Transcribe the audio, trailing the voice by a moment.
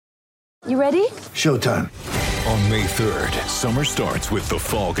You ready? Showtime. On May 3rd, summer starts with The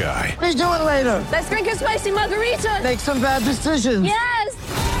Fall Guy. Let's do it later. Let's drink a spicy margarita. Make some bad decisions. Yes!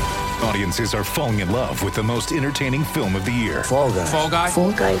 Audiences are falling in love with the most entertaining film of the year. Fall Guy. Fall Guy?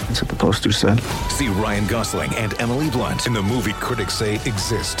 Fall Guy. That's what the poster said. See Ryan Gosling and Emily Blunt in the movie critics say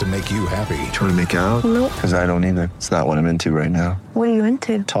exists to make you happy. Trying to make it out? Nope. Because I don't either. It's not what I'm into right now. What are you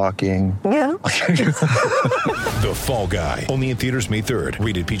into? Talking. Yeah. The Fall Guy. Only in theaters May 3rd.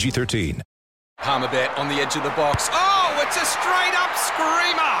 Rated PG-13. Palmerbet on the edge of the box. Oh, it's a straight-up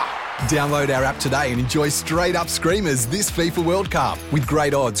screamer! Download our app today and enjoy straight-up screamers this FIFA World Cup with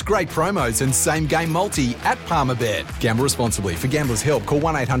great odds, great promos and same-game multi at Palmerbet. Gamble responsibly. For Gamblers' Help, call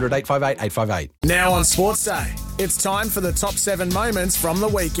 1-800-858-858. Now on Sports Day, it's time for the top 7 moments from the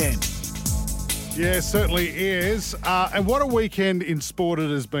weekend. Yeah, certainly is. And what a weekend in sport it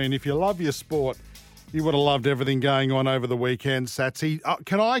has been. If you love your sport, you would have loved everything going on over the weekend, Satsy.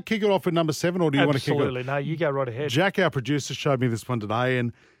 Can I kick it off with number 7, or do you want to kick it? Absolutely. No, you go right ahead. Jack, our producer, showed me this one today,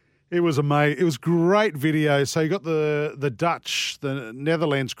 and it was amazing. It was great video. So you got the Dutch, the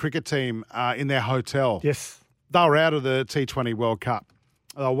Netherlands cricket team in their hotel. Yes. They were out of the T20 World Cup.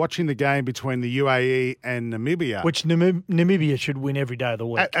 They were watching the game between the UAE and Namibia. Which Namibia should win every day of the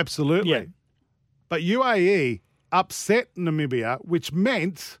week. Absolutely. Yeah. But UAE upset Namibia, which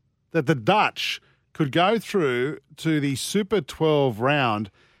meant that the Dutch could go through to the Super 12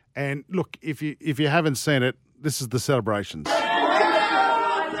 round. And look, if you haven't seen it, this is the celebrations.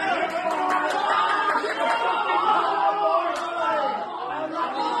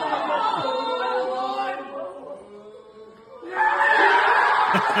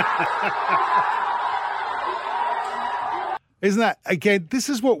 Isn't that, again, this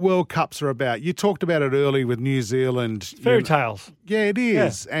is what World Cups are about. You talked about it early with New Zealand. Fairy tales. Yeah, it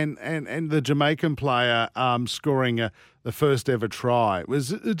is. Yeah. And the Jamaican player scoring the first ever try. It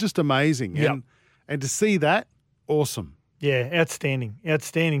was just amazing. Yep. And to see that, awesome. Yeah, outstanding.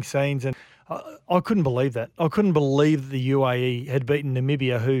 Outstanding scenes. And I couldn't believe that. I couldn't believe that the UAE had beaten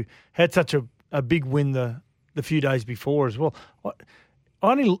Namibia, who had such a big win the few days before as well.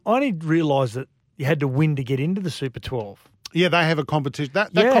 I only realised that you had to win to get into the Super 12. Yeah, they have a competition.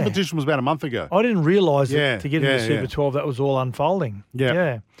 That competition was about a month ago. I didn't realise that to get into the Super 12, that was all unfolding.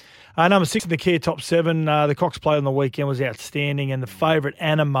 Yeah. Number 6 in the Care Top 7, the Cox play on the weekend was outstanding, and the favourite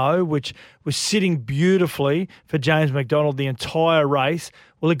Animo, which was sitting beautifully for James McDonald the entire race,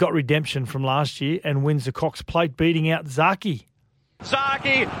 well, it got redemption from last year and wins the Cox Plate, beating out Zaki.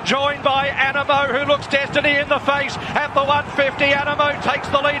 Zaki joined by Animo, who looks destiny in the face at the 150. Animo takes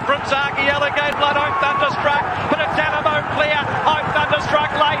the lead from Zaki. Alligator Blood, I'm thunderstruck, but it's Animo clear. I'm thunderstruck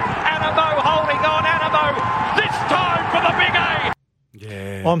late. Animo holding on. Animo this time for the big A.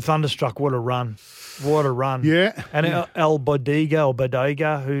 Yeah. I'm thunderstruck. What a run. What a run. Yeah. And El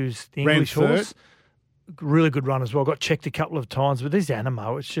Bodega, who's the English horse, really good run as well. Got checked a couple of times, but this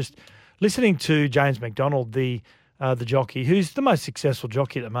Animo, it's just listening to James McDonald, the jockey, who's the most successful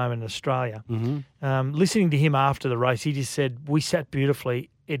jockey at the moment in Australia. Mm-hmm. Listening to him after the race, he just said, we sat beautifully.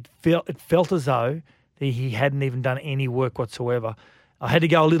 It felt as though he hadn't even done any work whatsoever. I had to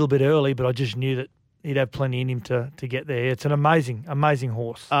go a little bit early, but I just knew that he'd have plenty in him to get there. It's an amazing, amazing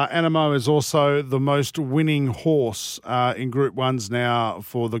horse. Animo is also the most winning horse in Group 1s now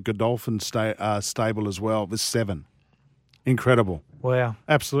for the Godolphin stable as well, with 7. Incredible. Wow.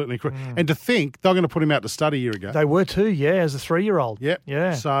 Absolutely incredible. And to think, they were going to put him out to stud a year ago. They were too, as a 3-year-old. Yep.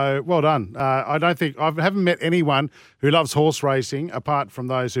 Yeah. So, well done. I haven't met anyone who loves horse racing, apart from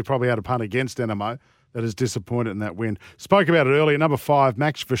those who probably had a punt against Animo, that is disappointed in that win. Spoke about it earlier. Number 5,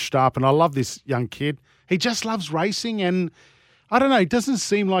 Max Verstappen. I love this young kid. He just loves racing, and I don't know, it doesn't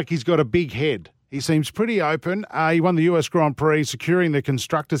seem like he's got a big head. He seems pretty open. He won the US Grand Prix, securing the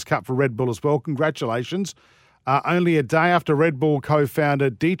Constructors' Cup for Red Bull as well. Congratulations. Only a day after Red Bull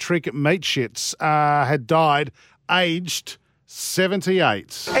co-founder Dietrich Mateschitz had died, aged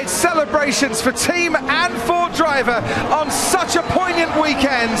 78. It's celebrations for team and for driver on such a poignant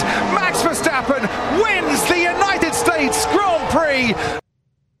weekend. Max Verstappen wins the United States Grand Prix.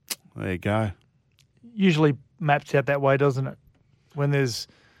 There you go. Usually maps out that way, doesn't it? When there's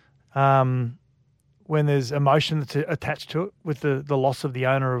emotion that's attached to it with the loss of the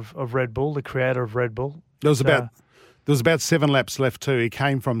owner of Red Bull, the creator of Red Bull. There was about 7 laps left too. He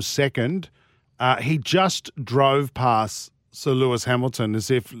came from second. He just drove past Sir Lewis Hamilton as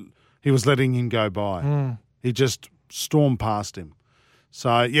if he was letting him go by. He just stormed past him.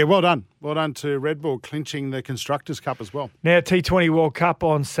 So, yeah, well done. Well done to Red Bull, clinching the Constructors' Cup as well. Now, T20 World Cup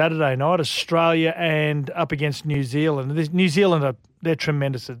on Saturday night, Australia and up against New Zealand. New Zealand, they're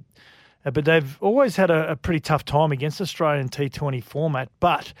tremendous, but they've always had a pretty tough time against Australia in T20 format.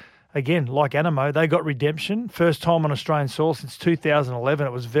 But again, like Animo, they got redemption. First time on Australian soil since 2011.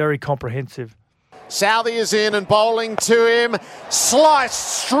 It was very comprehensive. Southey is in and bowling to him.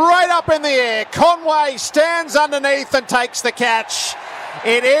 Sliced straight up in the air. Conway stands underneath and takes the catch.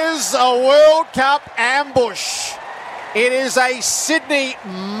 It is a World Cup ambush. It is a Sydney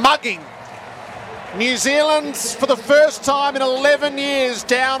mugging. New Zealand, for the first time in 11 years,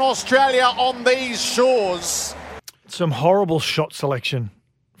 down Australia on these shores. Some horrible shot selection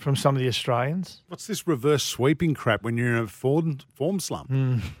from some of the Australians. What's this reverse sweeping crap when you're in a form slump?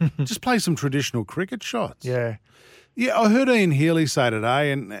 Just play some traditional cricket shots. Yeah. Yeah, I heard Ian Healy say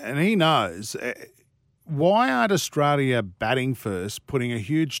today, and he knows, why aren't Australia batting first, putting a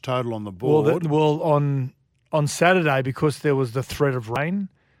huge total on the board? Well, on Saturday, because there was the threat of rain,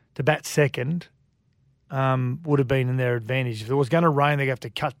 to bat second would have been in their advantage. If it was going to rain, they'd have to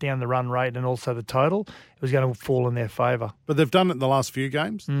cut down the run rate and also the total. It was going to fall in their favour. But they've done it in the last few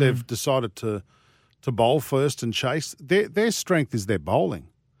games. They've decided to bowl first and chase. Their strength is their bowling.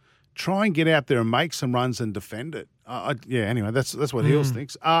 Try and get out there and make some runs and defend it. Anyway, that's what Heels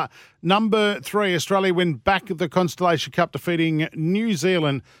thinks. Number 3, Australia win back at the Constellation Cup, defeating New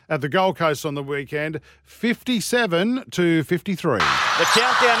Zealand at the Gold Coast on the weekend, 57-53. The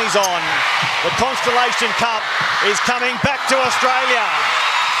countdown is on. The Constellation Cup is coming back to Australia.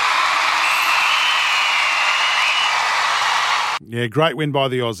 Yeah, great win by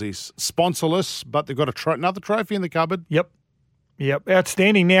the Aussies. Sponsorless, but they've got another trophy in the cupboard. Yep,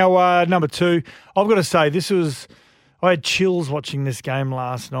 outstanding. Now, number 2, I've got to say, I had chills watching this game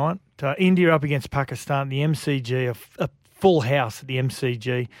last night. India up against Pakistan, the MCG, a full house at the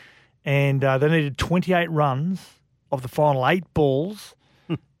MCG, and they needed 28 runs of the final 8 balls,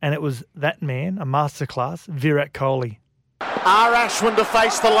 and it was that man, a masterclass, Virat Kohli. R. Ashwin to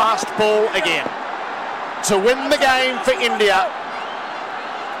face the last ball again, to win the game for India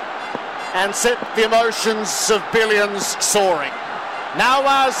and set the emotions of billions soaring.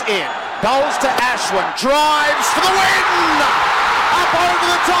 Nawaz in, bowls to Ashwin, drives for the win! Up over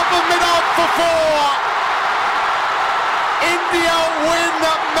the top of mid-off for 4. India win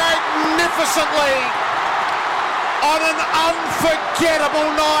magnificently on an unforgettable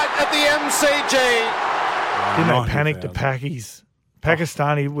night at the MCG. Didn't they panic the Pakis?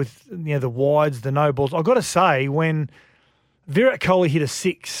 Pakistani with the wides, the no balls. I've got to say, when Virat Kohli hit a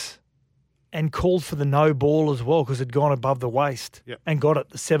 6 and called for the no ball as well because it'd gone above the waist and got it,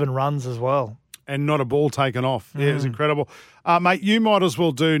 the 7 runs as well. And not a ball taken off. Yeah, it was incredible. Mate, you might as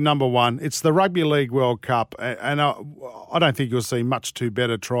well do number 1. It's the Rugby League World Cup, and I don't think you'll see much two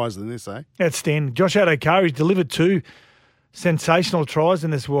better tries than this, eh? Outstanding. Josh Adokar, he's delivered 2 sensational tries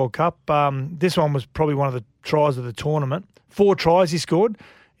in this World Cup. This one was probably one of the tries of the tournament. 4 tries he scored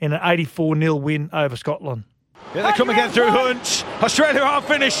in an 84-0 win over Scotland. Yeah, they come again through Hunt. Australia aren't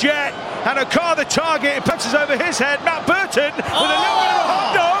finished yet. And Adokar the target. It punches over his head. Matt Burton with a little bit of a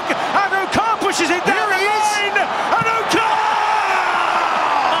hot dog. Adokar pushes it down the line. Adokar!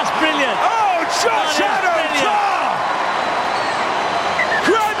 That's brilliant. Oh, Josh Adokar!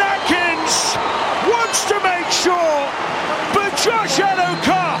 Grant Atkins wants to make sure, but Josh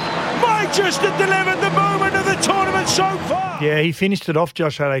Adokar might just have delivered the moment of the tournament so far. Yeah, he finished it off,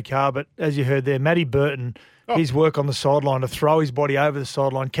 Josh Adokar, but as you heard there, Matty Burton, his work on the sideline to throw his body over the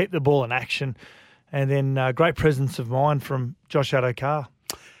sideline, keep the ball in action, and then great presence of mind from Josh Adokar.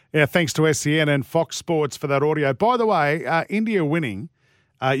 Yeah, thanks to SEN and Fox Sports for that audio. By the way, India winning,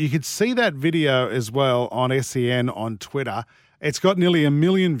 you could see that video as well on SEN on Twitter. It's got nearly 1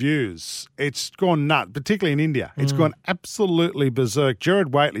 million views. It's gone nuts, particularly in India. It's gone absolutely berserk. Jared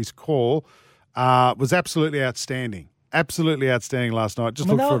Waitley's call was absolutely outstanding. Absolutely outstanding last night. Just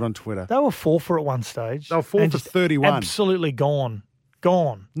look for it on Twitter. They were 4 for at one stage. They were 4 for 31. Absolutely gone.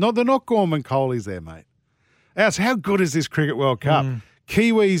 Gone. No, they're not gone when Kohli's there, mate. How good is this Cricket World Cup?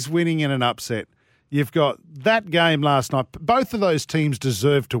 Kiwis winning in an upset. You've got that game last night. Both of those teams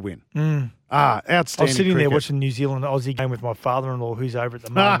deserve to win. Outstanding I was sitting cricket. there watching the New Zealand-Aussie game with my father-in-law, who's over at the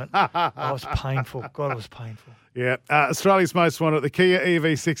moment. It was painful. God, it was painful. Yeah. Australia's most wanted, the Kia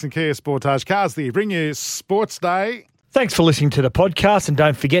EV6 and Kia Sportage cars there. Bring you Sports Day. Thanks for listening to the podcast, and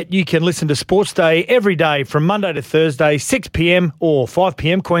don't forget you can listen to Sports Day every day from Monday to Thursday, 6 p.m. or 5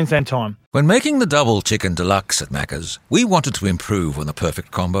 p.m. Queensland time. When making the double chicken deluxe at Macca's, we wanted to improve on the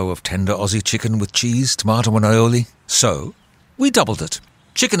perfect combo of tender Aussie chicken with cheese, tomato and aioli. So, we doubled it.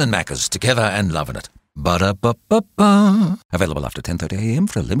 Chicken and Macca's together and loving it. Ba-da-ba-ba-ba. Available after 10:30 a.m.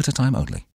 for a limited time only.